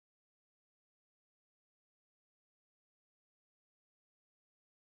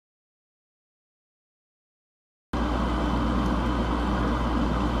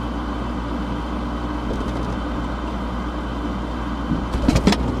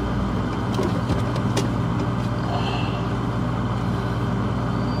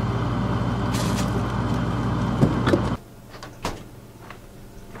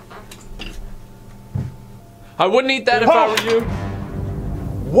I wouldn't eat that if I were you.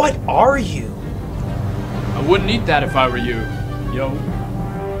 What are you? I wouldn't eat that if I were you, yo.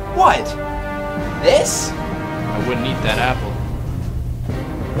 What? This? I wouldn't eat that apple.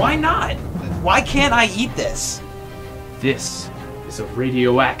 Why not? Why can't I eat this? This is a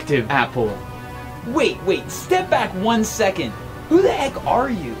radioactive apple. Wait, step back 1 second. Who the heck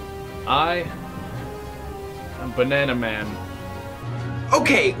are you? I'm Banana Man.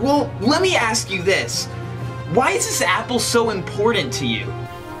 Okay, well, let me ask you this. Why is this apple so important to you?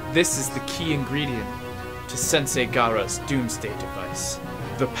 This is the key ingredient to Sensei Gaara's doomsday device,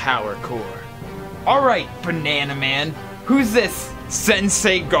 the power core. Alright, Banana Man. Who's this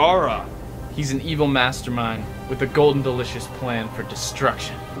Sensei Gaara? He's an evil mastermind with a golden delicious plan for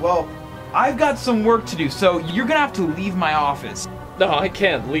destruction. Well, I've got some work to do, so you're gonna have to leave my office. No, I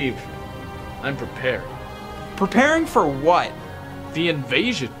can't leave. I'm prepared. Preparing for what? The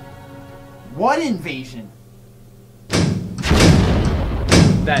invasion. What invasion?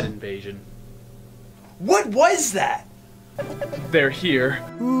 That invasion. What was that? They're here.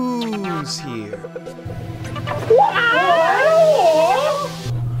 Who's here?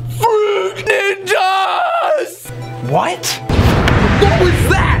 Fruit Ninjas! What? What was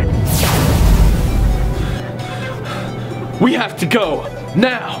that? We have to go,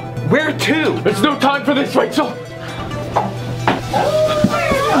 now! Where to? There's no time for this, Rachel!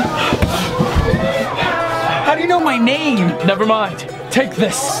 How do you know my name? Never mind, take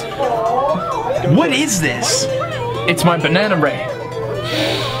this. What is this? It's my banana ray.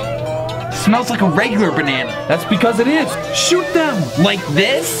 Smells like a regular banana. That's because it is. Shoot them! Like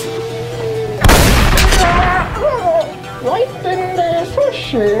this?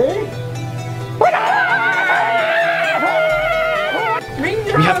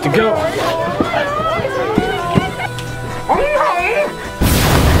 We have to go.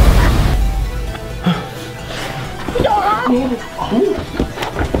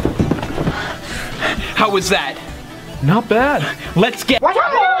 How was that? Not bad. Let's get...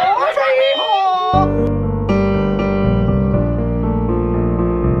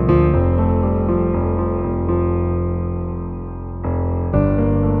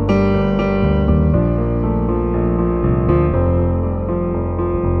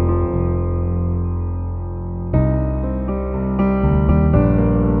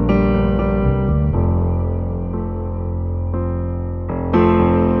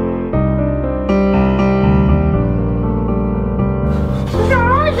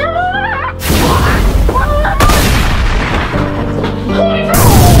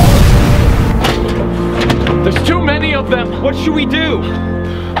 There's too many of them. What should we do?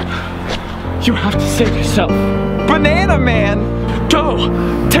 You have to save yourself. Banana Man! Go!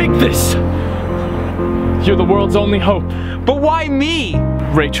 Take this! You're the world's only hope. But why me?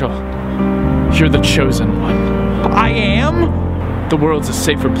 Rachel, you're the chosen one. I am? The world's a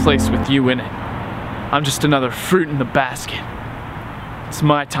safer place with you in it. I'm just another fruit in the basket. It's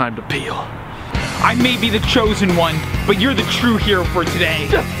my time to peel. I may be the chosen one, but you're the true hero for today.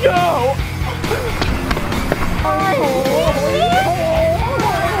 Let's go!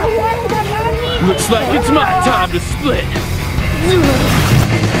 Looks like it's my time to split.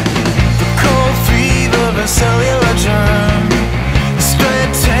 The cold fever of a cellular germ, the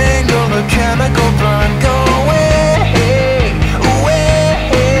split tangle, the chemical burn. Go away,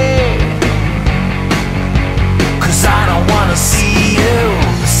 away, 'cause I don't wanna see you.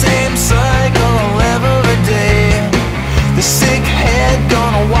 The same cycle every day. The sick head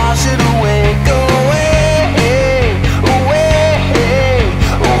gonna wash it away. Go away.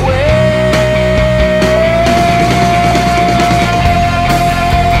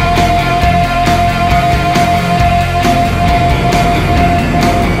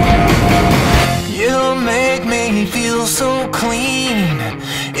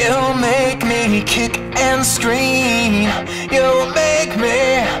 Kick and scream. You'll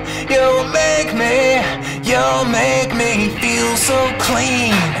make me feel so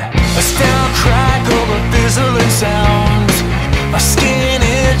clean. A sound crackle, a fizzling sound. My skin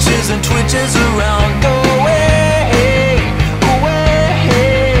itches and twitches around.